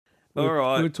All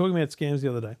right. We were talking about scams the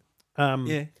other day.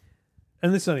 Yeah.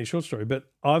 And this is only a short story, but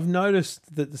I've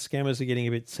noticed that the scammers are getting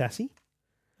a bit sassy.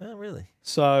 Oh, really?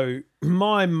 So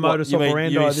my modus You mean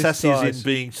operandi, you this sassy as guy's, in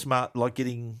being smart, like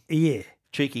getting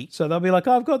cheeky? So they'll be like,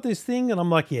 "Oh, I've got this thing," and I'm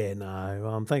like, "Yeah,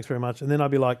 no, thanks very much." And then I'll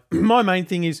be like, "My main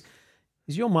thing is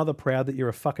your mother proud that you're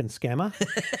a fucking scammer?"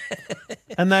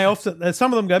 And they often,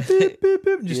 some of them go beep, beep,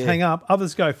 beep, and just hang up.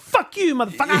 Others go, "Fuck you,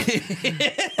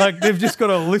 motherfucker!" Like they've just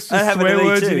got a list of swear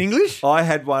words in English. I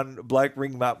had one bloke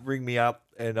ring me up,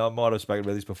 and I might have spoken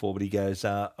about this before, but he goes,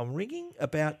 "I'm ringing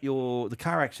about the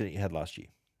car accident you had last year."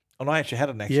 And I actually had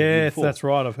an accident. Yes, that's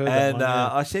right. I've heard that one.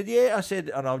 Yeah. I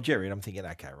said, and I'm Jerry, and I'm thinking,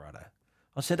 okay, righto.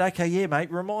 I said, okay, yeah,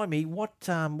 mate. Remind me what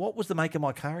was the make of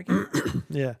my car again?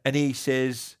 Yeah. And he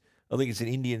says, I think it's an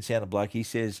Indian sounding bloke. He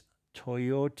says,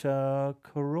 Toyota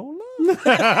Corolla.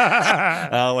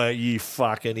 Oh, well, you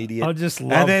fucking idiot! I just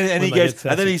love. And he goes,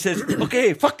 and then he says,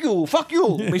 okay, fuck you,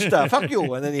 Mister, fuck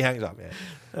you, and then he hangs up.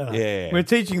 Yeah. We're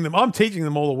teaching them. I'm teaching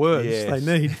them all the words they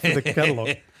need for the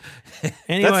catalogue.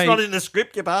 Anyway, that's not in the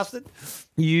script, you bastard.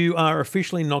 You are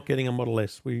officially not getting a Model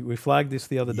S. We flagged this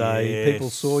the other day. Yes. People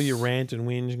saw you rant and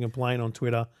whinge and complain on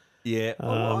Twitter. Yeah.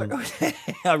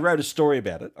 I wrote a story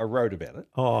about it.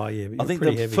 Oh, yeah. But I think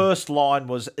the first line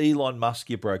was, Elon Musk,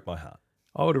 you broke my heart.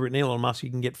 I would have written Elon Musk, you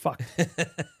can get fucked.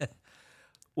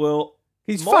 Well,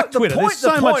 he's fucked Twitter. There's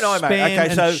so much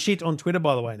spam and shit on Twitter,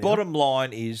 by the way. Now. Bottom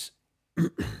line is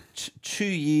 2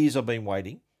 years I've been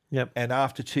waiting. Yep. And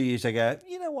after 2 years, they go,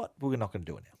 you know what? We're not going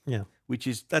to do it now. Yeah. Which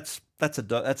is that's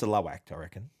a low act, I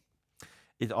reckon.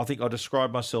 I think I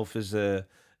describe myself as the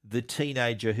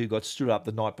teenager who got stood up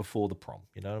the night before the prom.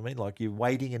 You know what I mean? Like you're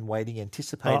waiting and waiting,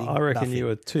 anticipating. I reckon nothing. You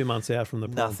were 2 months out from the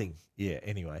prom. Nothing. Yeah.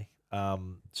 Anyway,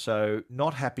 so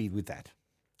not happy with that.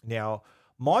 Now,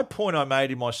 my point I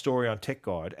made in my story on Tech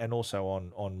Guide and also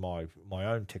on my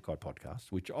own Tech Guide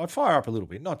podcast, which I fire up a little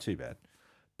bit, not too bad,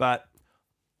 but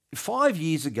 5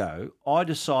 years ago, I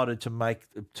decided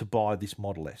to buy this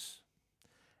Model S.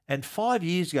 And 5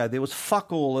 years ago, there was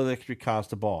fuck all electric cars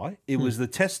to buy. It was the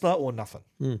Tesla or nothing.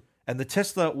 And the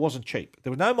Tesla wasn't cheap.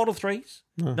 There were no Model 3s,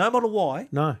 no Model Y.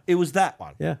 No. It was that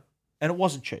one. Yeah. And it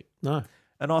wasn't cheap. No.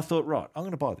 And I thought, right, I'm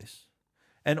going to buy this.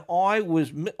 And I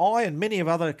and many of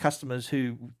other customers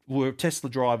who were Tesla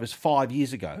drivers 5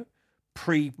 years ago,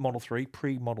 pre-Model 3,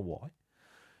 pre-Model Y,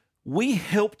 we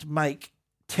helped make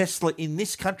Tesla in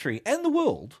this country and the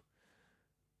world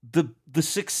the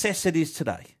success it is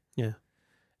today. Yeah.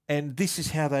 And this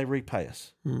is how they repay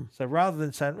us. So rather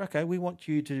than saying, okay, we want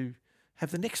you to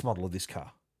have the next model of this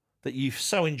car that you've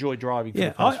so enjoyed driving for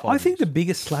the past 5 I think the years.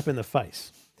 biggest slap in the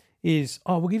face is,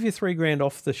 we'll give you $3,000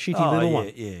 off the shitty little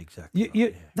one. Yeah,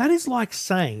 exactly. That is like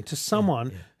saying to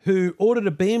someone who ordered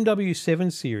a BMW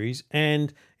 7 Series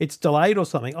and it's delayed or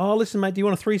something, oh, listen, mate, do you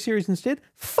want a 3 Series instead?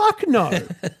 Fuck no.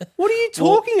 What are you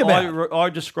talking about? I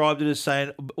described it as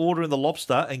saying ordering the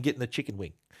lobster and getting the chicken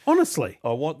wing. Honestly.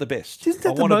 I want the best. Isn't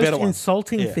that I the want a most better one.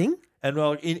 insulting thing? And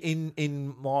well, in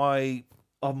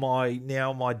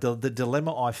the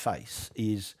dilemma I face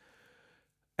is,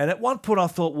 and at one point I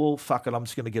thought, well, fuck it, I'm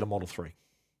just going to get a Model 3.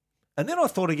 And then I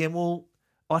thought again, well,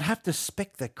 I'd have to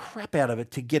spec the crap out of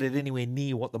it to get it anywhere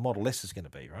near what the Model S is going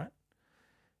to be, right?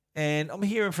 And I'm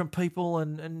hearing from people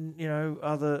and you know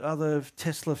other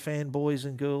Tesla fanboys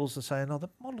and girls are saying, oh, the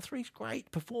Model 3 is great,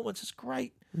 performance is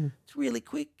great, it's really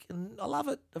quick, and I love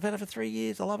it. I've had it for 3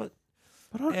 years, I love it.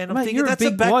 But I'm mate, thinking you're that's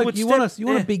a big backward bloke. You step.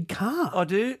 want a big car. I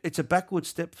do. It's a backward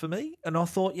step for me. And I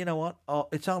thought, you know what?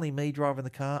 It's only me driving the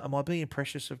car. Am I being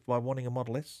precious by wanting a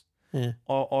Model S? Yeah.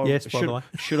 Yes, by the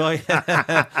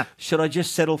way. Should I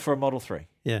just settle for a Model 3?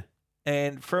 Yeah.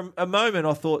 And from a moment,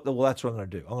 I thought, well, that's what I'm going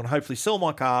to do. I'm going to hopefully sell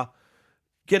my car,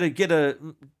 pay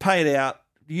it out,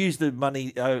 use the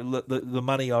money, the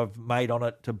money I've made on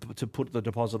it to put the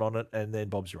deposit on it, and then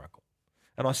Bob's your uncle.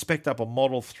 And I spec'd up a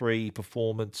Model 3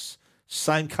 performance,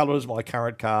 same colour as my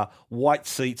current car, white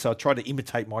seats. I tried to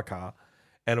imitate my car,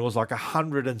 and it was like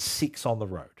 106 on the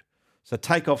road. So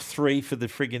take off 3 for the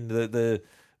friggin' the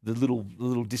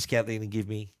little discount they're going to give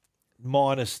me,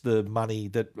 minus the money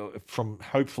that from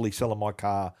hopefully selling my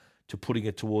car to putting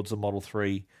it towards the Model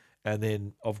 3, and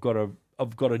then I've got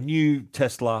a new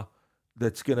Tesla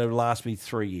that's going to last me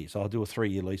 3 years. I'll do a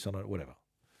 3-year lease on it, whatever.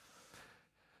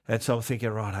 And so I'm thinking,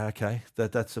 right, okay,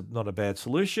 that's not a bad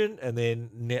solution. And then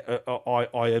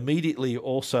I immediately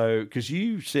also, because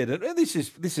you said it, and this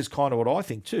is kind of what I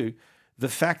think too, the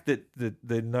fact that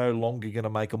they're no longer going to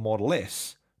make a Model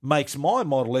S makes my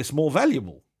Model S more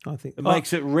valuable. I think it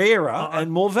makes it rarer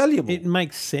and more valuable. It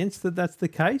makes sense that that's the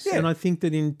case, Yeah. and I think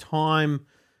that in time,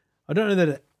 I don't know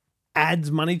that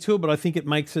adds money to it, but I think it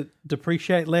makes it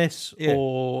depreciate less,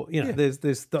 or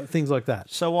there's things like that.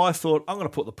 So I thought I'm going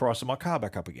to put the price of my car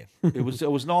back up again. It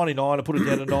was 99. I put it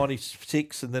down to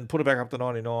 96, and then put it back up to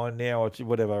 99. Now it's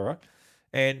whatever, right?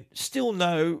 And still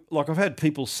like I've had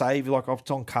people save, like I've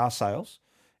on car sales,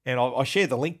 and I shared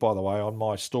the link, by the way, on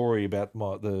my story about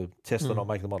the Tesla not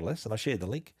making the Model S, and I shared the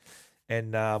link,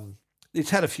 and it's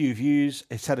had a few views,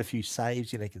 it's had a few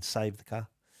saves. You can save the car.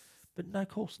 But no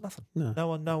calls, nothing.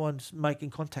 No one's making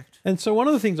contact. And so one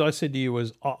of the things I said to you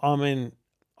was,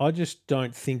 I just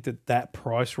don't think that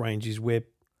price range is where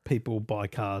people buy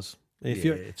cars. If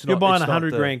you're buying a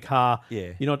 $100,000 car,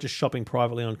 you're not just shopping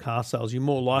privately on car sales. You're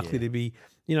more likely to be,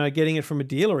 getting it from a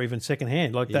dealer, even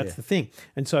secondhand. That's the thing.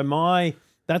 And so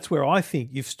that's where I think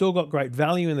you've still got great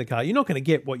value in the car. You're not going to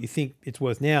get what you think it's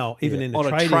worth now, even in the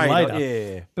trade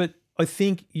later. But I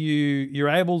think you're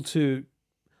able to.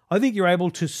 I think you're able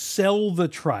to sell the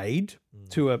trade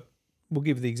to we'll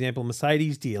give the example,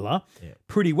 Mercedes dealer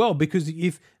pretty well, because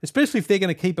especially if they're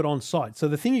going to keep it on site. So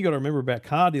the thing you got to remember about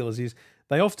car dealers is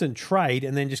they often trade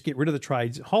and then just get rid of the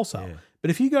trades wholesale. Yeah.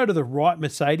 But if you go to the right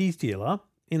Mercedes dealer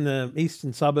in the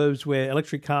eastern suburbs where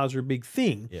electric cars are a big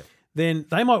thing, then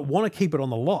they might want to keep it on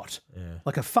the lot,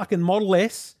 like a fucking Model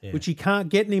S, which you can't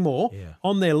get anymore,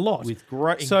 on their lot. With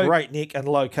great nick and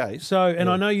low case. So, and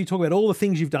I know you talk about all the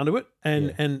things you've done to it,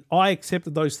 and I accept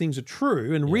that those things are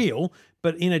true and real,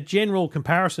 but in a general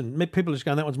comparison, people are just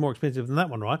going, that one's more expensive than that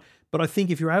one, right? But I think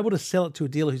if you're able to sell it to a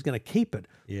dealer who's going to keep it,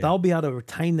 they'll be able to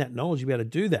retain that knowledge, you'll be able to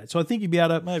do that. So I think you'd be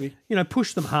able to, maybe,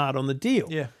 push them hard on the deal.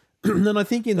 Yeah. And I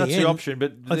think that's the option,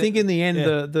 but I think in the end,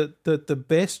 the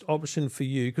best option for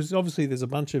you, because obviously there's a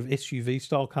bunch of SUV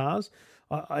style cars.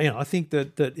 I think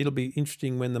that it'll be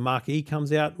interesting when the Mark-E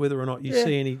comes out, whether or not you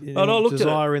see any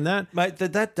desire in that. Mate,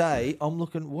 that day I'm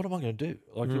looking, what am I going to do?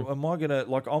 Like, am I going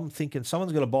to, I'm thinking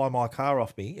someone's going to buy my car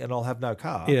off me and I'll have no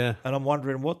car. Yeah. And I'm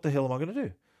wondering, what the hell am I going to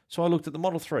do? So I looked at the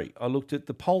Model 3. I looked at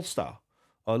the Polestar.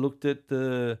 I looked at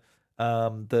the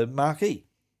Mark-E,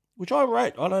 which I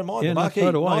rate. I don't mind the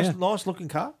Mark-E. Nice looking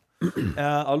car.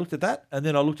 I looked at that, and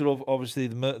then I looked at obviously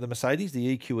the Mercedes,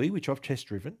 the EQE, which I've test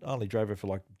driven. I only drove it for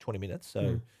like 20 minutes,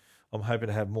 so I'm hoping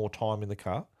to have more time in the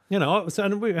car.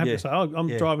 And we have to say,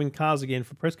 I'm driving cars again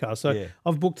for press cars, so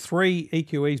I've booked 3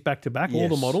 EQEs back to back, all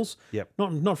the models. Yep.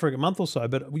 Not for a month or so,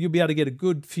 but you'll be able to get a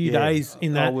good few days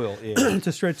in that. I will,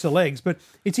 to stretch the legs. But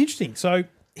it's interesting. So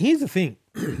here's the thing: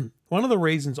 one of the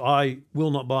reasons I will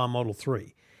not buy a Model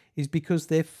 3 is because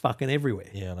they're fucking everywhere.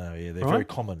 Yeah, I know. Yeah, they're very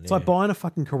common. It's like buying a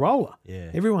fucking Corolla. Yeah.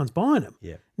 Everyone's buying them.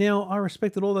 Yeah. Now, I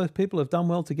respect that all those people have done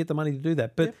well to get the money to do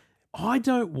that, but I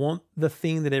don't want the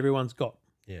thing that everyone's got.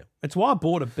 Yeah. It's why I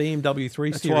bought a BMW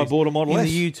 3 Series. That's why I bought a Model in S.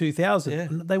 the U2000. Yeah.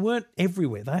 And they weren't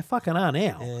everywhere. They fucking are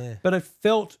now. Yeah. But it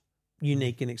felt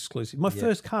unique and exclusive. My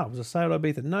first car was a Seat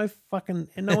Ibiza.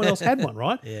 No one else had one,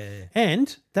 right? Yeah.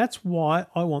 And that's why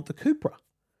I want the Cupra.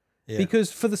 Yeah.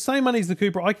 Because for the same money as the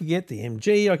Cupra, I could get the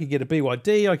MG, I could get a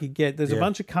BYD, there's a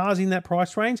bunch of cars in that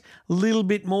price range. A little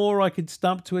bit more, I could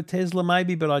stump to a Tesla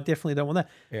maybe, but I definitely don't want that.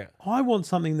 Yeah. I want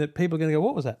something that people are going to go,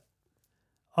 what was that?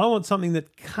 I want something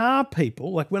that car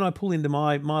people, like when I pull into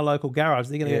my local garage,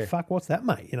 they're going to go, fuck, what's that,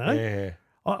 mate? Yeah.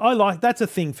 I like, that's a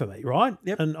thing for me, right?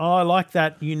 Yep. And I like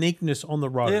that uniqueness on the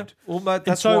road. Yeah. Well, mate,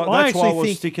 that's why I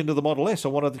was sticking to the Model S. I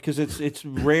wanted, because it's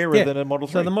rarer than a Model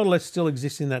 3. So the Model S still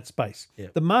exists in that space. Yeah.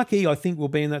 The Mark-E, I think, will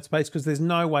be in that space because there's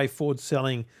no way Ford's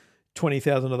selling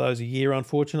 20,000 of those a year,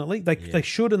 unfortunately. They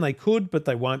should and they could, but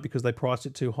they won't because they priced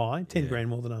it too high, 10 grand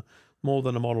more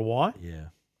than a Model Y. Yeah.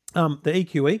 The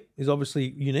EQE is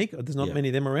obviously unique. There's not many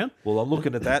of them around. Well, I'm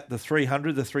looking at that, the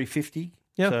 300, the 350.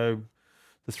 Yeah. So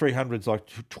the 300's like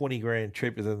 20 grand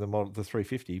cheaper than the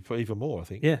 350, for even more, I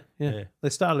think. Yeah. They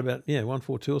started about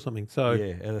 142 or something. So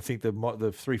and I think the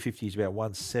 350 is about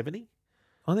 170.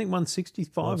 I think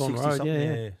 165 on the road.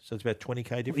 Yeah. So it's about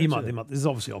 20k difference. You might. There's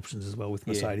obviously options as well with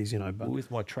Mercedes, But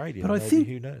with my trade-in, but I think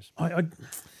who knows? I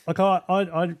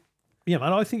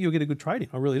think you'll get a good trade-in.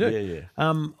 I really do.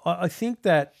 Yeah. I think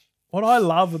that what I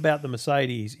love about the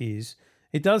Mercedes is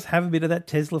it does have a bit of that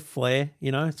Tesla flair,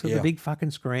 It's got the big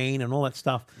fucking screen and all that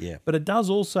stuff. Yeah. But it does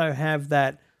also have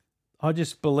that, I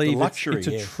just believe luxury, it's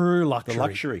a true luxury. The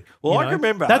luxury. Well, I can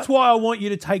remember. That's why I want you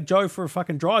to take Joe for a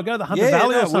fucking drive. Go to the Hunter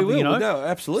Valley or something, we will. No,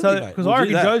 absolutely, mate. Because I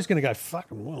reckon Joe's going to go,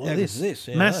 fucking well, this.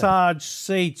 Massage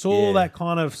seats, all that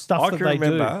kind of stuff that they do. I can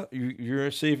remember,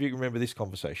 you see if you can remember this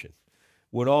conversation.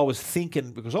 When I was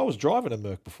thinking, because I was driving a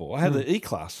Merc before. I had the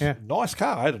E-Class. Yeah. Nice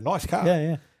car. I had a nice car.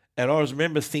 Yeah. And I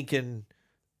remember thinking,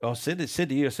 I said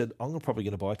to you, I'm probably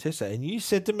going to buy a Tesla. And you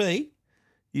said to me,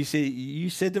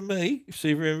 see if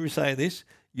you remember me saying this,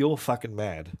 you're fucking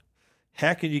mad.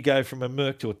 how can you go from a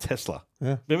Merc to a Tesla?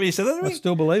 Yeah. Remember you said that to I me?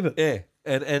 still believe it. Yeah,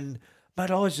 and mate,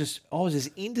 I was just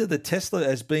into the Tesla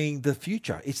as being the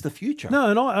future. It's the future. No,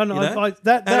 and I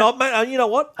And you know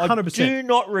what? I 100%. do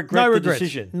not regret No the regrets.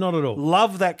 decision. Not at all.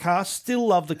 Love that car. Still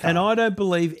love the car. And I don't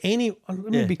believe let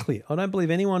me be clear. I don't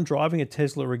believe anyone driving a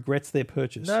Tesla regrets their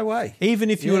purchase. No way. Even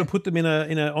if you were to put them in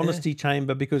a honesty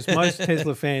chamber, because most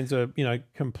Tesla fans are,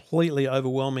 completely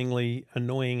overwhelmingly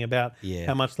annoying about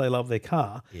how much they love their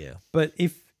car. Yeah. But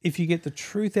if you get the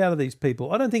truth out of these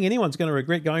people, I don't think anyone's going to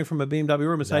regret going from a BMW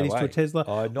or a Mercedes to a Tesla,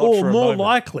 not or for a more moment.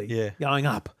 likely going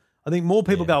up. I think more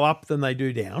people go up than they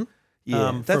do down.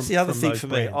 Yeah, that's the other thing for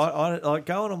me. brands. I like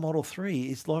going on a Model 3.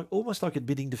 It's like almost like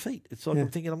admitting defeat. It's like I'm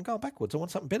thinking I'm going backwards. I want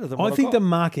something better than what I think I've the got.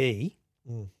 Mark E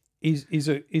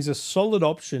is a solid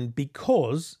option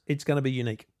because it's going to be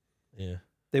unique. Yeah,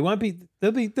 There'll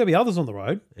be others on the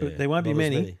road, but there won't be not as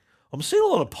many. I'm seeing a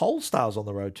lot of Polestars on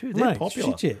the road too. They're Mate,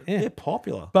 popular. shit, yeah. They're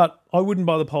popular. But I wouldn't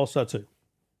buy the Polestar 2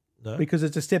 No, because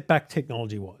it's a step back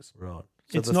technology wise. right.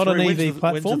 It's the not an when's EV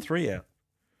platform. When's the 3 out?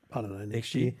 I don't know,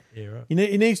 next year. Yeah, right.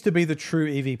 It needs to be the true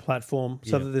EV platform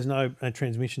so that there's no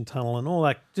transmission tunnel and all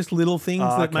that. Just little things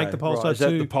that make the Polestar Is that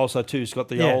 2. the Polestar 2? It's got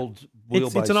the old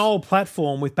wheelbase. It's an old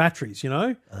platform with batteries,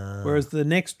 whereas the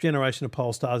next generation of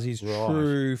Polestars is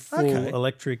true full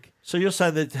electric. So you're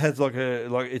saying that it has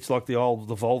it's like the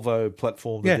Volvo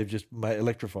platform that they've just made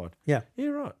electrified. Yeah. Yeah,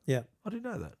 right. Yeah. I didn't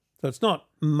know that. So it's not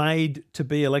made to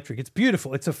be electric. It's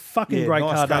beautiful. It's a fucking great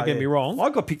nice car, don't get me wrong. I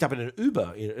got picked up in an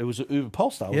Uber. It was an Uber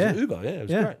Polestar. It was an Uber. Yeah, it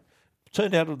was great.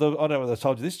 Turned out, I don't know whether I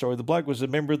told you this story, the bloke was a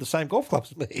member of the same golf club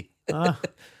as me.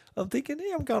 I'm thinking,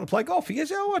 I'm going to play golf. He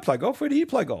goes, I play golf. Where do you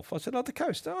play golf? I said, the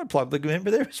coast. I play with the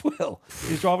member there as well.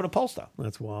 He was driving a Polestar.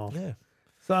 That's wild. Yeah.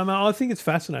 So I think it's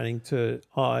fascinating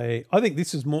I think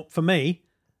this is more, for me,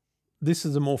 this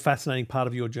is a more fascinating part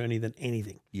of your journey than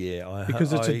anything. Yeah.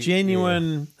 Because it's a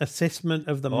genuine assessment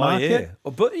of the market.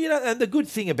 Yeah. But, and the good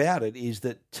thing about it is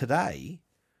that today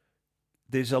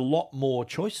there's a lot more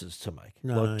choices to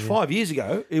make. 5 years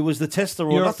ago, it was the Tesla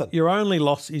or nothing. Your only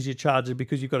loss is your charger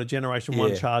because you've got a Generation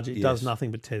 1 charger. It does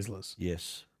nothing but Teslas.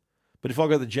 Yes. But if I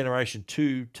go the Generation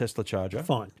 2 Tesla charger,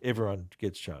 fine, everyone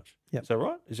gets charged. Yep. Is that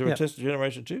right? Is there a Tesla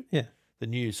Generation 2? Yeah. The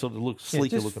new sort of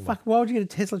sleeker looking one. Why would you get a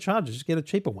Tesla charger? Just get a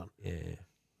cheaper one. Yeah.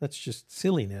 That's just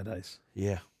silly nowadays.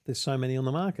 Yeah. There's so many on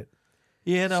the market.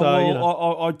 Yeah, no,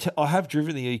 so, I have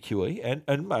driven the EQE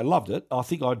and I loved it. I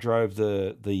think I drove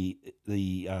the E53.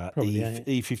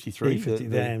 E50,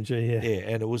 the AMG,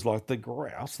 Yeah, and it was like the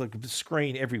grouse, like the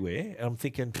screen everywhere. And I'm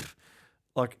thinking,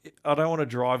 I don't want to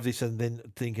drive this and then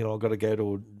thinking I've got to go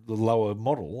to the lower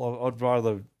model. I'd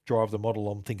rather drive the model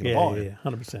I'm thinking of buying. Yeah,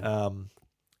 100%.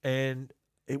 And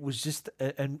it was just,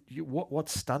 what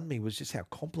stunned me was just how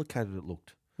complicated it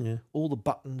looked. Yeah, all the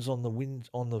buttons on the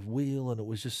wheel, and it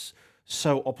was just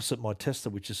so opposite my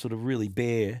Tesla, which is sort of really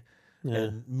bare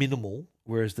and minimal.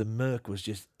 Whereas the Merc was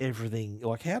just everything.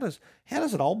 Like, how does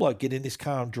an old bloke get in this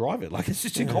car and drive it? Like, it's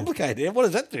just too complicated. What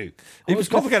does that do? It was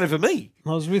complicated for me.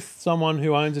 I was with someone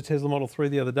who owns a Tesla Model 3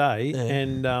 the other day,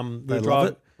 and they love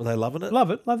it. Were they loving it? Love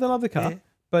it. They love the car. Yeah.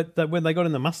 But when they got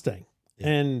in the Mustang,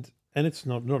 and it's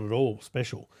not at all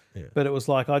special. Yeah. But it was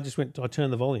like I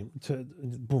turned the volume,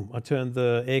 boom. I turned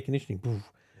the air conditioning, boom.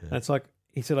 Yeah. And it's like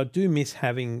he said, I do miss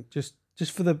having just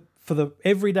for the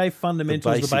everyday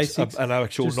fundamentals, the basics, an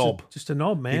actual knob, just a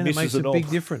knob, man. It makes a big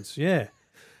difference. Yeah,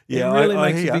 yeah, it really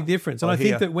makes a big difference. And I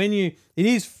think that when it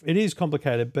is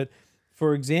complicated, but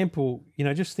for example,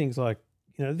 just things like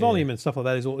volume and stuff like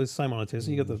that is all the same on a Tesla.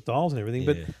 You got the dials and everything,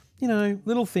 but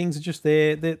little things are just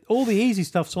there. That all the easy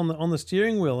stuff's on the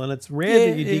steering wheel, and it's rare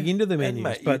that you dig into the menus.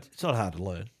 Mate, but it's not hard to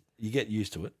learn. You get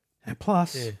used to it. And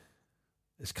plus,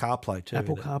 there's CarPlay too.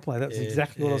 Apple CarPlay. That's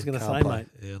exactly what I was going to say, mate.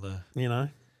 Yeah,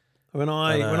 when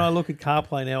I look at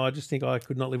CarPlay now, I just think I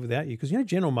could not live without you. Because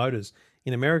General Motors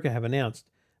in America have announced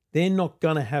they're not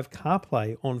going to have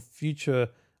CarPlay on future.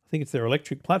 I think it's their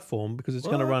electric platform because it's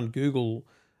going to run Google.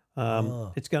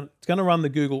 It's going to run the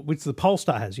Google, which the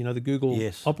Polestar has. The Google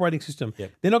operating system.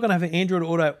 Yep. They're not going to have an Android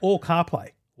Auto or CarPlay.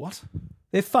 What?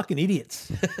 They're fucking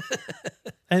idiots.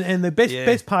 and the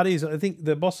best part is, I think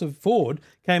the boss of Ford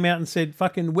came out and said,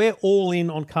 "Fucking, we're all in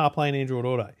on CarPlay and Android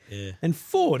Auto." Yeah. And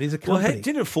Ford is a company. Well,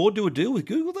 didn't Ford do a deal with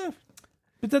Google though?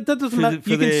 But that doesn't matter.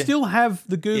 You can still have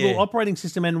the Google operating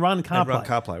system and run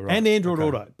CarPlay, right. and Android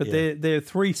Auto, but they're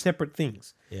three separate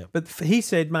things. Yeah. But he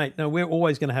said, "Mate, no, we're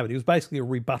always going to have it." It was basically a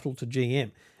rebuttal to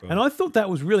GM, and I thought that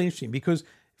was really interesting because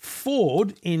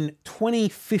Ford in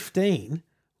 2015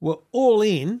 were all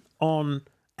in on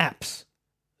apps.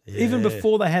 Even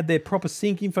before they had their proper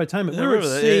sync infotainment. We were at remember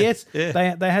that, CES.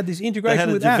 yeah. They had this They integration had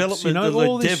a with apps, development,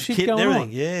 all this dev shit kit and going everything.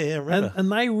 on. Yeah, I remember.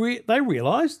 And they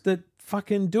realised that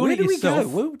fucking doing Where it did we yourself. go?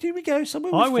 Where did we go?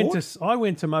 Somewhere with Ford? I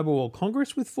went to Mobile World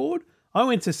Congress with Ford. I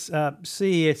went to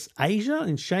CES Asia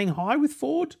in Shanghai with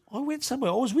Ford. I went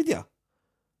somewhere. I was with you.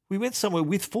 We went somewhere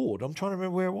with Ford. I'm trying to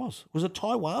remember where it was. Was it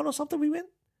Taiwan or something we went?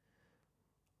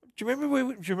 Do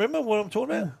you remember what I'm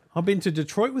talking about? I've been to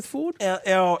Detroit with Ford.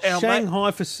 Our Shanghai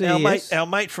mate, for CES. Our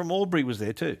mate from Albury was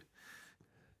there too.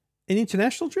 An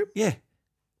international trip? Yeah.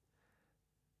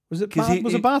 Was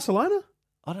it Barcelona?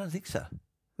 I don't think so.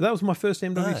 That was my first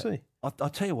MWC. No. I'll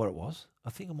tell you what it was. I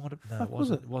think I might have. No, it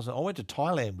wasn't. It wasn't. I went to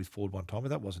Thailand with Ford one time, but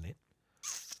that wasn't it.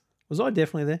 Was I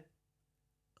definitely there?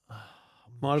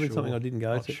 Might have been something I didn't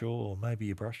go Not to. sure. Maybe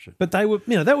you brushed it. But they were,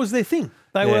 that was their thing.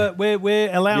 They were, we're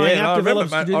allowing app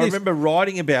developers to do this. I remember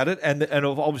writing about it and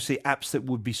obviously apps that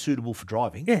would be suitable for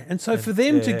driving. Yeah, and so for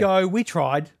them to go, we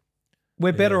tried,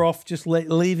 we're better off just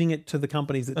leaving it to the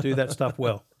companies that do that stuff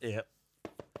well. Yeah.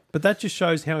 But that just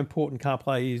shows how important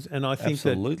CarPlay is. And I think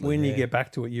that when you get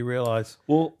back to it, you realise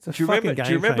do you remember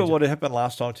changer. what happened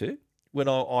last time too? When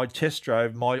I test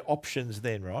drove my options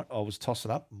then, right? I was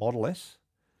tossing up Model S,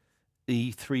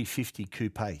 E350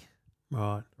 Coupe.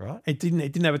 Right. Right? It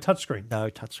didn't have a touchscreen. No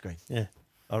touchscreen. Yeah.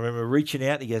 I remember reaching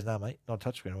out and he goes, no, mate, not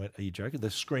touchscreen. I went, are you joking? The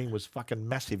screen was fucking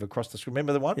massive across the screen.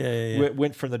 Remember the one? Yeah. Where it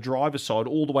went from the driver's side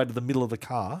all the way to the middle of the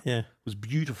car. Yeah. It was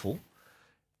beautiful.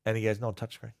 And he goes, no,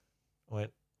 touchscreen. I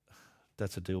went,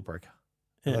 that's a deal breaker.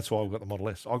 Yeah. And that's why I've got the Model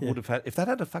S. I would have had, if that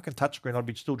had a fucking touchscreen, I'd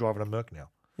be still driving a Merc now.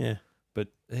 Yeah. But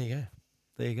there you go.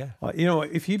 There you go. You know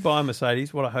what? If you buy a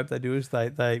Mercedes, what I hope they do is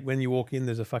they when you walk in,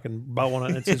 there's a fucking bow on it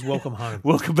and it says "Welcome home."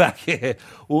 Welcome back. Yeah.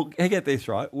 Well, get this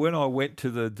right. When I went to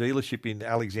the dealership in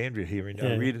Alexandria here in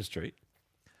Reardon Street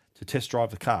to test drive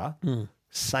the car,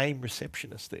 same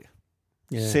receptionist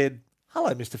there said,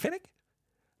 "Hello, Mr. Fennick."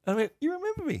 I went, "You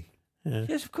remember me?" Yeah.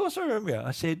 Yes, of course I remember you.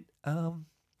 I said,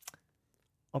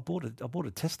 I bought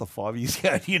a Tesla 5 years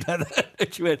ago. Do you know that?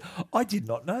 And she went, I did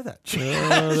not know that.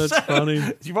 Oh, that's funny.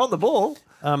 You're on the ball.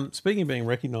 Speaking of being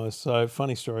recognised, so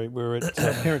funny story. We were at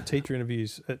parent-teacher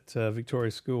interviews at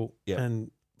Victoria School,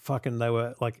 and fucking they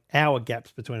were like hour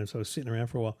gaps between them, so I was sitting around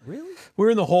for a while. Really? We're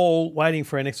in the hall waiting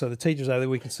for our next, so the teacher's over there,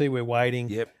 we can see we're waiting.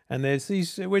 Yep. And there's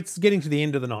these, it's getting to the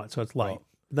end of the night, so it's late. Right.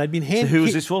 They'd been handpicked. So who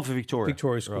was this for Victoria?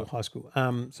 Victoria School, high school.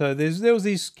 So there was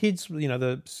these kids,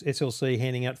 the SLC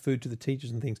handing out food to the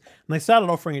teachers and things, and they started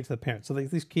offering it to the parents. So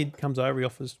this kid comes over, he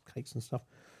offers cakes and stuff.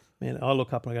 Man, I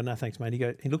look up and I go, no, thanks, mate.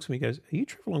 He looks at me, and goes, are you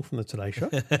Trevor Long from the Today Show?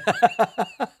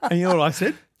 And you know what I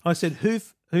said? I said, who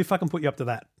fucking put you up to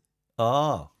that?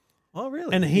 Oh,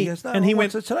 really? And he goes, no, and he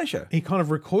went to the Today Show. He kind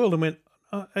of recoiled and went,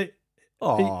 and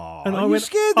I went,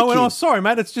 scared the I went, kid. oh, sorry,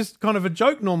 mate. It's just kind of a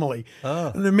joke normally. Oh.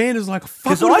 And the man is like, fuck,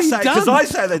 Because what have you done? Because I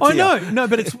say that to I you. know. No,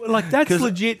 but it's like, that's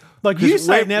legit. Like you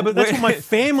say it now, but that's what my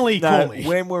family call me.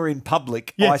 When we're in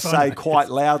public, Yes, I I say know, quite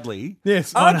loudly,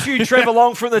 Yes, I aren't know. you Trevor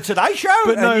Long from the Today Show?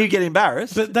 But and no, you get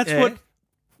embarrassed. But that's what,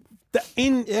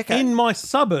 in my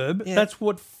suburb, that's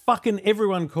what fucking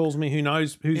everyone calls me who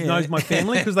knows my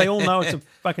family, because they all know it's a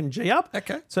fucking G up.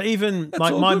 Okay. So even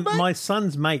like all good, mate. my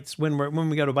son's mates, when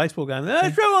we go to a baseball game,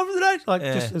 Trevor Long from the Today Show, like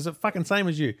just as a fucking same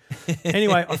as you.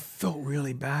 Anyway, I felt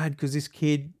really bad because this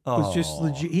kid was just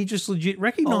legit. He just legit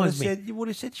recognised me. You would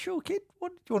have said, sure, kid. What,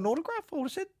 do you want an autograph? I would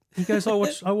have said. He goes,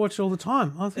 I watch all the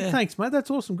time. I think, thanks, mate.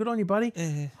 That's awesome. Good on you, buddy.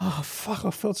 Oh fuck,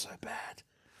 I felt so bad.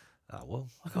 Oh, well.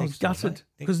 I was gutted.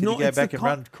 Because Did he go back and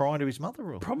run crying to his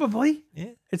mother? Or? Probably. Yeah.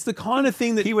 It's the kind of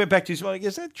thing that He went back to his mother and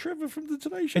goes, that Trevor from the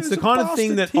Today Show. it's the kind of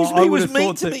thing that He I would was have mean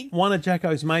thought to that me. one of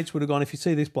Jacko's mates would have gone, if you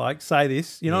see this bloke, say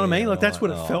this. You know what I mean? Like that's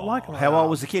what it felt like. How old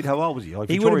was the kid? How old was he? Like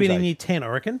He would have been Victoria's in age? year 10, I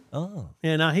reckon. Oh.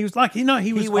 Yeah, no, he was like, he was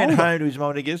He went older. home to his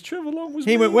mum and he goes, Trevor Long was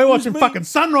He mean. went, we're was watching mean." fucking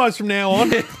Sunrise from now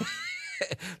on.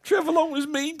 Trevor Long was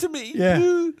mean to me. Yeah.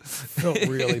 I felt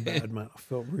really bad, mate. I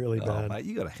felt really Oh, bad. mate,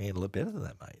 you got to handle it better than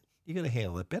that, mate. You got to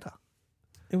handle it better.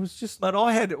 It was just... But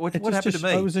I had what happened to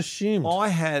me? I was assumed. I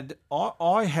had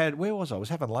where was I? I was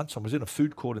having lunch. I was in a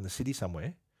food court in the city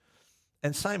somewhere,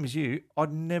 and same as you,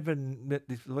 I'd never met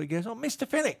this. He goes, "Oh, Mr.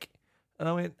 Fennick," and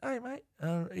I went, "Hey, mate."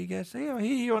 He goes, "Yeah, I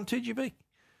hear you on 2GB."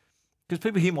 Because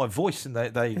people hear my voice and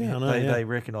they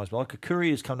recognise me. Like a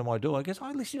courier's come to my door. I guess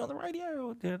I listen on the radio.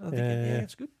 I think, yeah,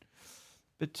 it's good.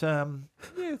 But yeah,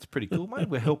 it's pretty cool, mate.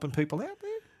 We're helping people out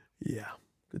there. Yeah,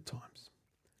 good times.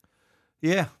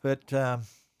 Yeah, but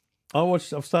I've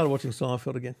started watching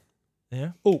Seinfeld again.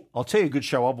 yeah. Oh, I'll tell you a good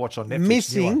show I've watched on Netflix.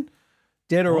 Missing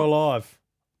Dead or Alive.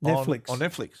 Netflix. On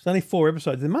Netflix. It's only 4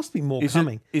 episodes. There must be more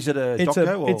coming. Is it a It's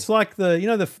doco? it's like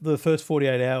the first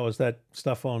 48 hours, that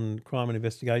stuff on crime and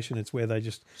investigation. It's where they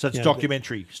just So it's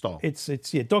documentary style. It's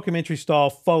documentary style,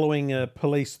 following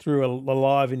police through a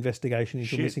live investigation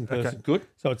into a missing person. Okay, good.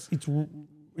 So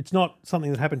it's not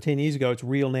something that happened 10 years ago. It's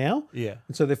real now. Yeah.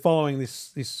 And so they're following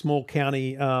this small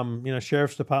county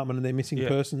sheriff's department and their missing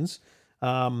persons.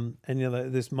 And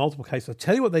there's multiple cases. I'll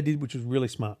tell you what they did, which was really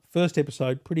smart. First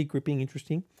episode, pretty gripping,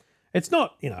 interesting. It's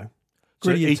not, So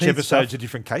gritty each and episode's stuff. a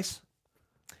different case?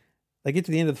 They get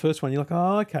to the end of the first one, you're like,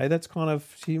 oh, okay, that's kind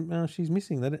of she's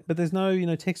missing that, but there's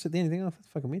no text at the end. You think, oh, that's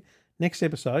fucking weird. Next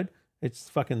episode, it's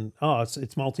fucking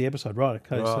it's multi-episode, right?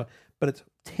 Okay, Right. So, but it's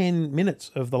 10 minutes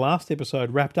of the last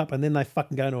episode wrapped up, and then they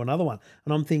fucking go to another one,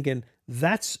 and I'm thinking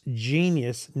that's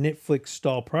genius Netflix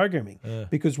style programming,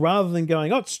 because rather than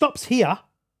going, oh, it stops here,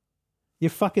 you're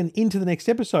fucking into the next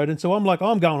episode, and so I'm like,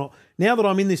 I'm going now that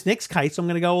I'm in this next case, I'm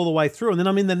going to go all the way through, and then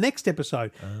I'm in the next episode.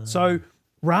 So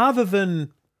rather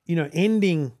than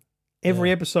ending every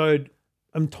episode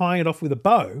and tying it off with a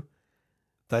bow,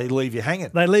 They leave you hanging.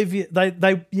 they leave you.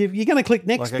 You're going to click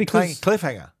next Like a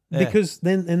cliffhanger. Yeah. because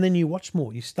then you watch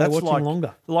more. You stay watching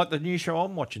longer. Like the new show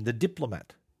I'm watching, The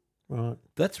Diplomat. Right.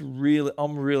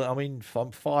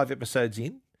 I'm 5 episodes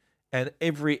in, and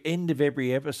every end of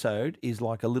every episode is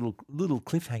like a little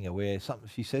cliffhanger where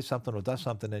she says something or does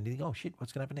something, and you think, oh shit,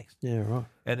 what's going to happen next? Yeah. Right.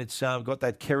 And it's got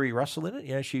that Kerry Russell in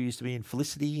it. She used to be in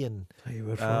Felicity, and Tell you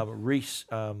what for it. Reese.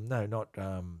 No, not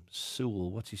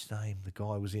Sewell. What's his name? The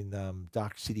guy was in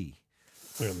Dark City.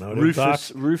 I don't know what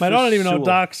Rufus Mate, I don't even know what Sewell.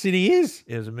 Dark City is.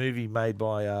 It was a movie made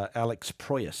by Alex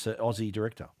Proyas, an Aussie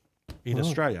director in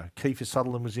Australia. Kiefer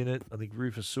Sutherland was in it. I think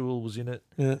Rufus Sewell was in it.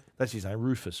 Yeah. That's his name,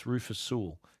 Rufus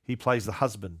Sewell. He plays the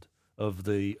husband of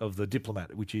the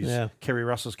diplomat, which is Kerry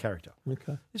Russell's character.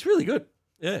 Okay. It's really good.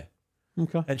 Yeah.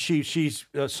 Okay. And she's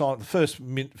assigned,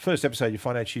 the first episode, you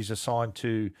find out she's assigned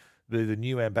to be the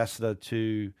new US ambassador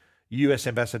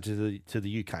to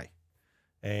the UK.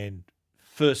 And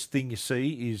first thing you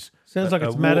see is Sounds like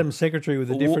it's Madam Secretary with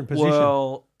a different position.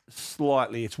 Well,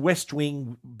 slightly. It's West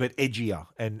Wing, but edgier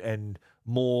and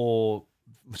more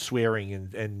swearing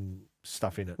and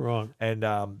stuff in it. Right. And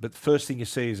but the first thing you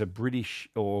see is a British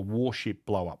or warship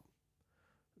blow up,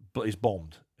 but is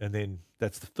bombed, and then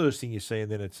that's the first thing you see,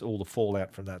 and then it's all the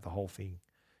fallout from that. The whole thing,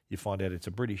 you find out it's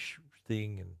a British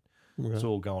thing, and it's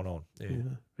all going on. Yeah.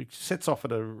 It sets off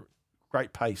at a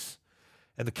great pace.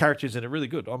 And the characters in it are really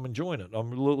good. I'm enjoying it.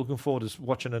 I'm looking forward to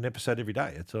watching an episode every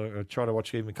day. I try to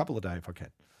watch even a couple a day if I can.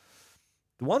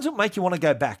 The ones that make you want to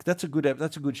go back, that's a good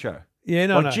show. Yeah,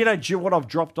 no. Do you know what I've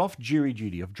dropped off? Jury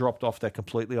Duty. I've dropped off that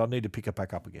completely. I need to pick it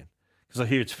back up again because I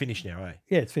hear it's finished now, eh?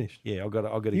 Yeah, it's finished. Yeah, I've got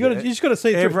to. You just got to see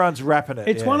it through. Everyone's rapping it.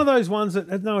 It's one of those ones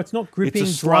that no, it's not gripping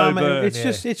It's a slow drama. burn,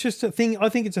 It's just a thing. I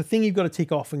think it's a thing you've got to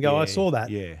tick off and go. I saw that.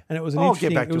 Yeah, and it was I'll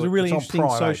get back to It was a it. really It's on interesting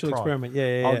Prime, social Prime. experiment.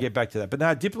 Yeah. I'll get back to that. But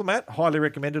no, Diplomat, highly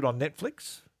recommended on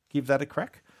Netflix. Give that a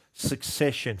crack.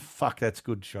 Succession, fuck, that's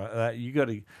good show.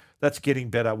 That's getting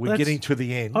better. We're getting to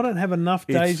the end. I don't have enough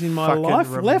days It's in my fucking life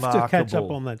left to catch up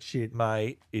remarkable, on that shit.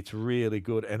 mate. It's really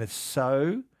good, and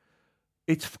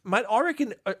mate.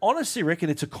 I honestly reckon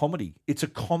it's a comedy. It's a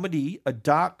comedy, a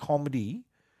dark comedy,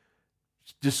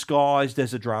 disguised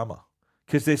as a drama,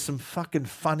 because there's some fucking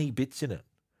funny bits in it,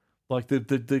 like the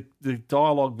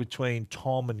dialogue between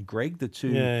Tom and Greg, the two.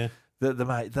 Yeah. The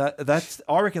mate, that's.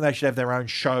 I reckon they should have their own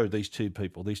show. These two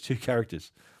people, these two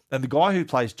characters, and the guy who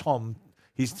plays Tom,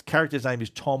 his character's name is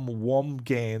Tom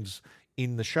Womgans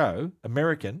in the show,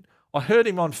 American. I heard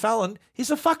him on Fallon.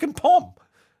 He's a fucking Pom.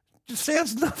 Just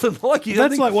sounds nothing like you.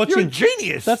 That's like watching You're a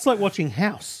genius. That's like watching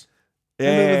House.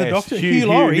 Yeah, Remember with the doctor? Hugh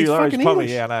Laurie, he's Laurie's fucking Pommy,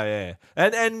 English. yeah, I know, yeah,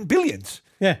 and Billions.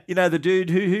 Yeah. You know the dude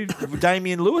who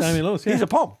Damien Lewis. Damien Lewis, yeah. He's a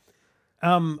Pom.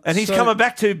 And he's coming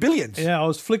back to Billions. Yeah, I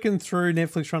was flicking through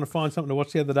Netflix trying to find something to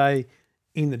watch the other day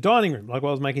in the dining room, like while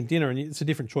I was making dinner, and it's a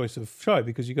different choice of show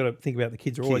because you've got to think about the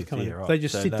kids are always coming. Yeah, right. They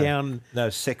just sit down.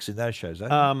 No sex in those shows, eh?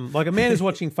 Like a man is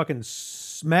watching fucking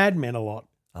Mad Men a lot,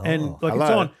 and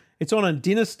like it's on and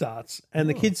dinner starts, and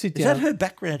the kids sit down. Is that her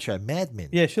background show, Mad Men?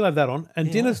 Yeah, she'll have that on,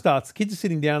 and dinner starts. The kids are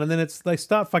sitting down, and then they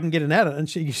start fucking getting at it, and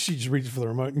she just reaches for the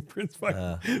remote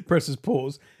and presses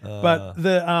pause. But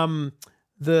so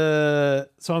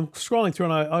I'm scrolling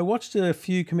through, and I watched a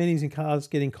few comedians in cars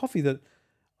getting coffee that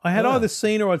I had either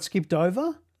seen or I'd skipped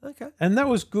over. Okay. And that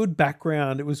was good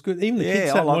background. It was good. Even the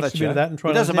kids sat and watched a bit of that and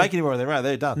tried. He doesn't make any more of them, right?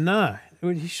 They're done. No,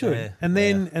 he should. Yeah, And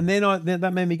then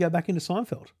that made me go back into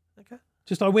Seinfeld. Okay.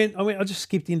 I just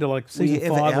skipped into like season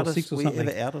 5 or 6 or something. Were you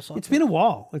ever out or something? It's been a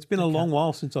while. It's been a long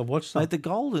while since I've watched something.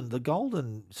 Mate, the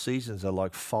golden seasons are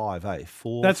like 5,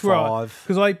 4, That's 5.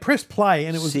 Because I pressed play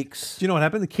and it was 6. Do you know what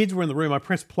happened? The kids were in the room. I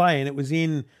pressed play and it was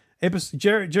in episode.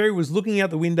 Jerry was looking out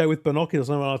the window with binoculars.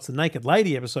 And it's the Naked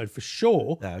Lady episode for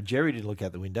sure. No, Jerry didn't look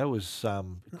out the window. It was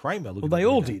Kramer looking. Well, they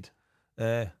all did.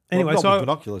 not Anyway, with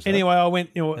binoculars. Anyway, I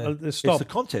went. Stop. It's the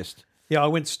contest. Yeah, I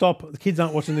went, stop. The kids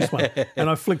aren't watching this one. And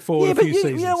I flicked forward a few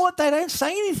seasons. You know what? They don't say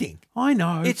anything. I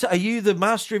know. Are you the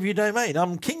master of your domain?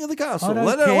 I'm king of the castle. I don't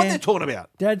They don't know what care. they're talking about.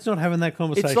 Dad's not having that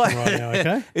conversation right now,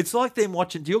 okay? It's like them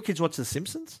watching. Do your kids watch The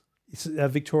Simpsons?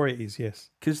 Victoria is, yes.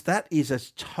 Because that is a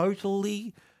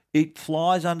totally... It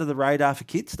flies under the radar for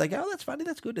kids. They go, oh, that's funny,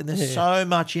 that's good. And there's so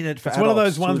much in it for It's adults. one of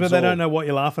those ones where they absorb. don't know what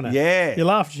you're laughing at. Yeah. You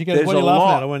laugh. She goes, There's what are you a laughing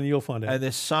lot. at? When you'll find out. And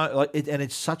there's and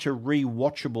it's such a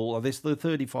rewatchable. There's the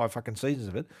 35 fucking seasons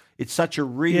of it. It's such a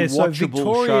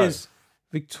rewatchable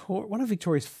show. One of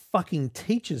Victoria's fucking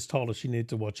teachers told us she needed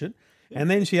to watch it. And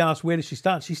then she asked, where did she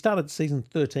start? She started season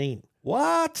 13.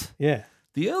 What? Yeah.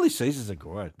 The early seasons are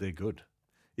great. They're good.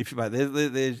 If you mate,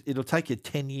 it'll take you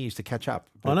 10 years to catch up.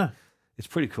 I know. It's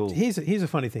pretty cool. Here's a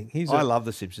funny thing. I love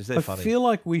The Simpsons. They're funny. I feel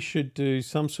like we should do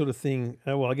some sort of thing.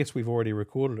 Well, I guess we've already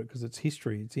recorded it because it's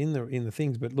history. It's in the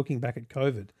things. But looking back at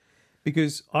COVID,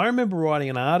 because I remember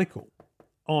writing an article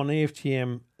on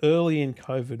EFTM early in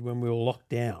COVID when we were locked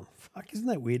down. Fuck, isn't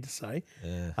that weird to say?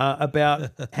 Yeah. About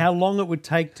how long it would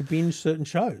take to binge certain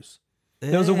shows.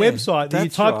 There was a website that you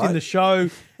typed in the show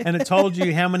and it told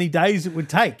you how many days it would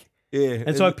take. Yeah.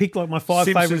 And so I picked like my 5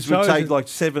 favourite shows. Simpsons would take like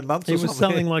 7 months or It something. was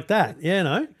something like that. Yeah,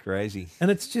 no? Crazy. And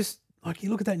it's just like you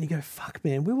look at that and you go, fuck,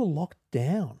 man, we were locked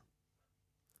down.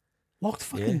 Locked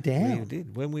fucking down. We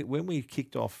did. When we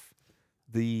kicked off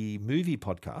the movie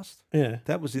podcast,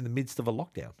 that was in the midst of a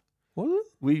lockdown. Was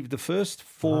it? The first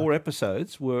 4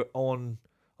 episodes were on,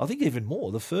 I think even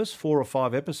more. The first 4 or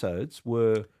 5 episodes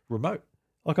were remote.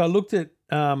 Like I looked at,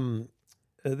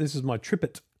 this is my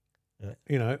TripIt,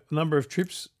 number of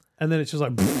trips. And then it's just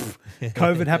like,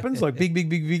 COVID happens, like big,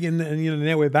 and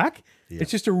now we're back. Yeah. It's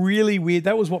just a really weird,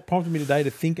 that was what prompted me today to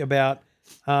think about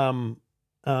COVID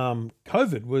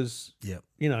was,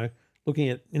 looking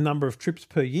at the number of trips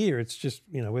per year. It's just,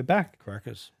 we're back.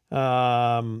 Crackers.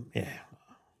 Yeah. So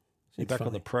you're back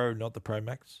on the Pro, not the Pro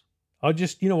Max? I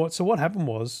just, so what happened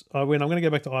was, I'm going to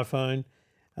go back to iPhone.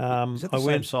 Is that the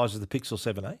same size as the Pixel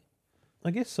 7a?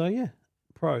 I guess so, yeah.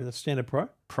 Pro, that's standard Pro.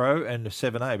 Pro and the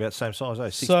 7a about the same size,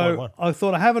 6.1. So I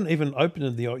thought I haven't even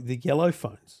opened the yellow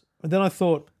phones. And then I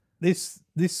thought this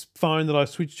phone that I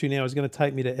switched to now is going to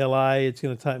take me to LA. It's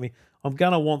going to take me. I'm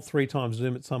going to want 3 times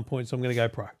Zoom at some point, so I'm going to go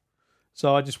Pro.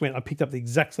 So I picked up the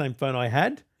exact same phone I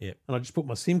had, and I just put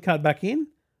my SIM card back in.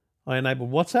 I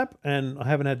enabled WhatsApp, and I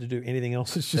haven't had to do anything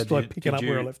else. It's just picking up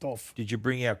where I left off. Did you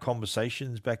bring our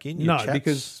conversations back in? No,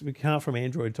 because we can't from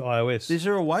Android to iOS. Is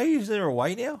there a way? Is there a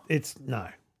way now? It's so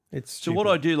stupid. what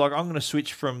I do, like I'm going to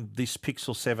switch from this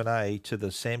Pixel 7a to the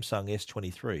Samsung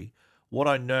S23. What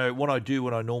I do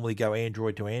when I normally go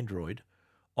Android to Android,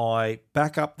 I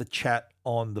back up the chat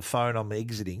on the phone I'm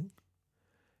exiting.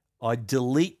 I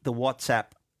delete the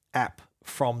WhatsApp app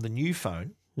from the new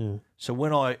phone. So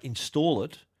when I install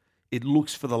it, it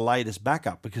looks for the latest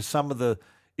backup because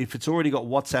if it's already got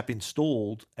WhatsApp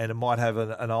installed and it might have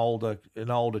an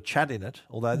older chat in it,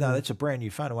 although no, that's a brand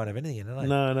new phone, it won't have anything in it.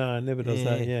 No, it never does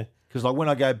that. Yeah, because like when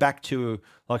I go back to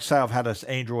like say I've had an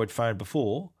Android phone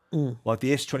before, like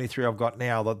the S23 I've got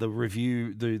now, like the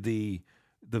review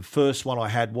the first one I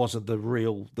had wasn't the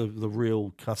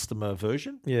real customer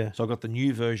version. Yeah. So I got the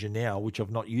new version now, which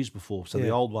I've not used before. So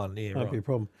the old one, might be a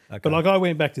problem. Okay. But like I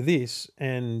went back to this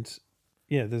and.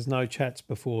 Yeah, there's no chats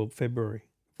before February.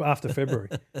 After February,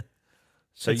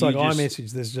 so it's like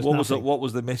iMessage. There's just nothing. What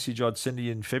was the message I'd send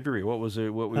you in February? What was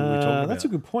it? What we were talking about? That's a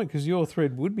good point because your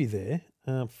thread would be there.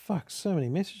 Fuck, so many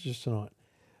messages tonight.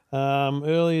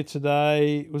 Earlier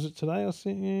today, was it today I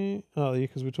sent you? Oh, yeah,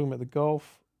 because we're talking about the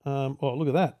golf. Oh, look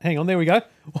at that. Hang on, there we go.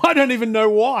 I don't even know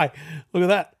why. Look at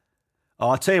that.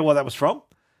 Oh, I'll tell you where that was from.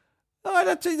 Oh,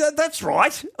 that's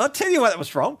right. I'll tell you where that was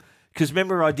from. Because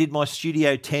remember, I did my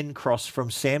Studio 10 cross from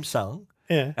Samsung.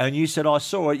 Yeah. And you said, I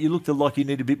saw it. You looked like you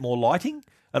need a bit more lighting.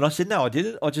 And I said, no, I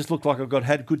didn't. I just looked like I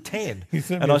had good tan.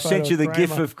 And I sent you the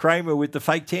gif of Kramer with the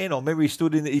fake tan on. Remember, he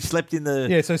slept in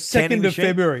the so 2nd of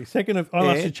February. 2nd of, I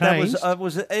must have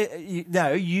changed.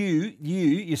 No,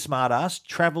 you smart ass,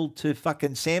 travelled to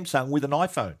fucking Samsung with an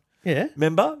iPhone. Yeah.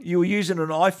 Remember? You were using an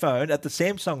iPhone at the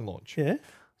Samsung launch. Yeah.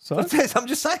 So I'm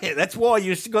just saying, that's why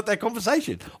you got that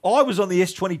conversation. I was on the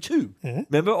S22. Yeah.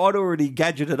 Remember, I'd already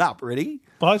gadgeted up, ready?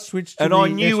 I switched to and the I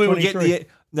knew S23. we were getting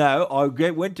No,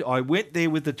 I went there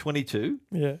with the 22,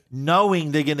 Yeah.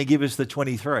 knowing they're going to give us the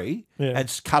 23, Yeah.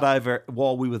 and cut over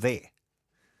while we were there.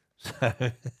 So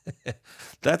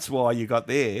that's why you got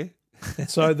there.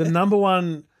 So the number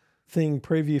one thing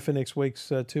preview for next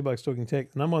week's Two Blokes Talking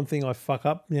Tech, the number one thing I fuck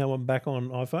up now I'm back on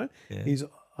iPhone is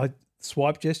I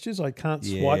swipe gestures. I can't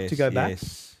swipe to go back.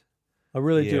 I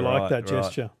really do like that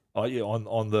gesture. Oh yeah,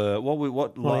 on the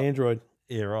what On Android.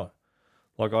 Yeah, right.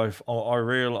 Like I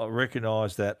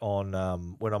recognise that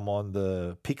on when I'm on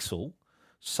the Pixel.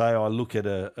 Say I look at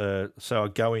so I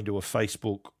go into a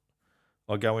Facebook.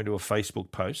 I go into a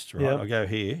Facebook post, right? Yep. I go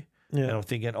here, and I'm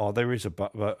thinking, there is a thing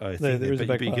there is a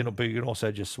back but you can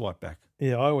also just swipe back.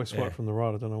 Yeah, I always swipe from the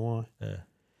right. I don't know why. Yeah.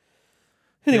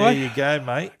 Anyway, there you go,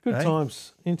 mate. Good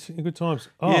times. Good times.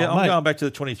 Oh, yeah, I'm mate, going back to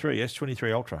the 23. Yes,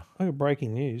 23 Ultra. I got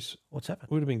breaking news. What's happened?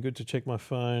 Would have been good to check my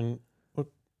phone.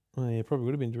 Yeah, probably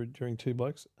would have been during Two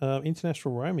Blokes.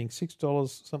 International roaming,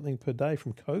 $6 something per day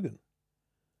from Kogan.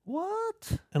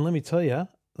 What? And let me tell you,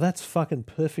 that's fucking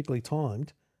perfectly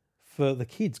timed for the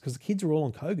kids because the kids are all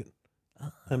on Kogan.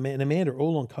 And Amanda are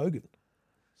all on Kogan.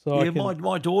 So yeah,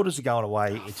 my daughters are going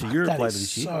away to Europe later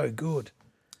this year. So good.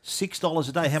 $6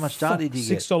 a day. How much data do you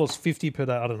get? $6.50 per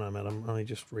day. I don't know, man. I'm only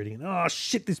just reading it. Oh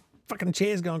shit! This fucking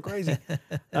chair's going crazy.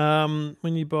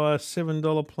 When you buy a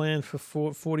 $7 plan for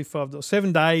 $45,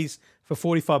 7 days for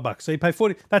 $45, so you pay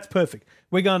 $40. That's perfect.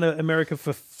 We're going to America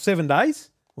for 7 days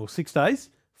or 6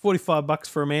 days. $45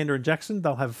 for Amanda and Jackson.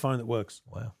 They'll have a phone that works.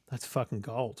 Wow, that's fucking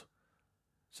gold.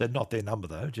 So not their number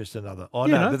though, just another. Oh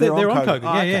yeah, no, no, but they're on Kogan. Kogan.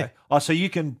 Yeah, okay. yeah. Oh, so you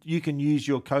can use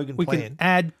your Kogan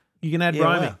plan. You can add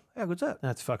roaming. Wow. How good's that?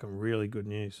 That's fucking really good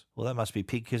news. Well, that must be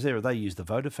pig because they use the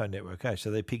Vodafone network. Okay, so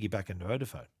they piggyback into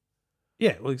Vodafone.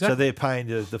 Yeah, well, exactly. So they're paying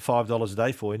the $5 a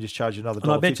day for it and just charge you another $1.50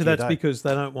 and I bet you that's a day. because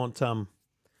they don't want they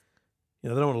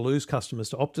don't want to lose customers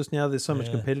to Optus now. There's so much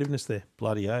competitiveness there.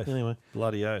 Bloody oath. Anyway.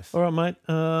 Bloody oath. All right, mate.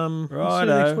 We'll see you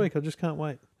next week. I just can't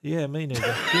wait. Yeah, me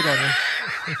neither. Good on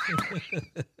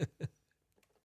you.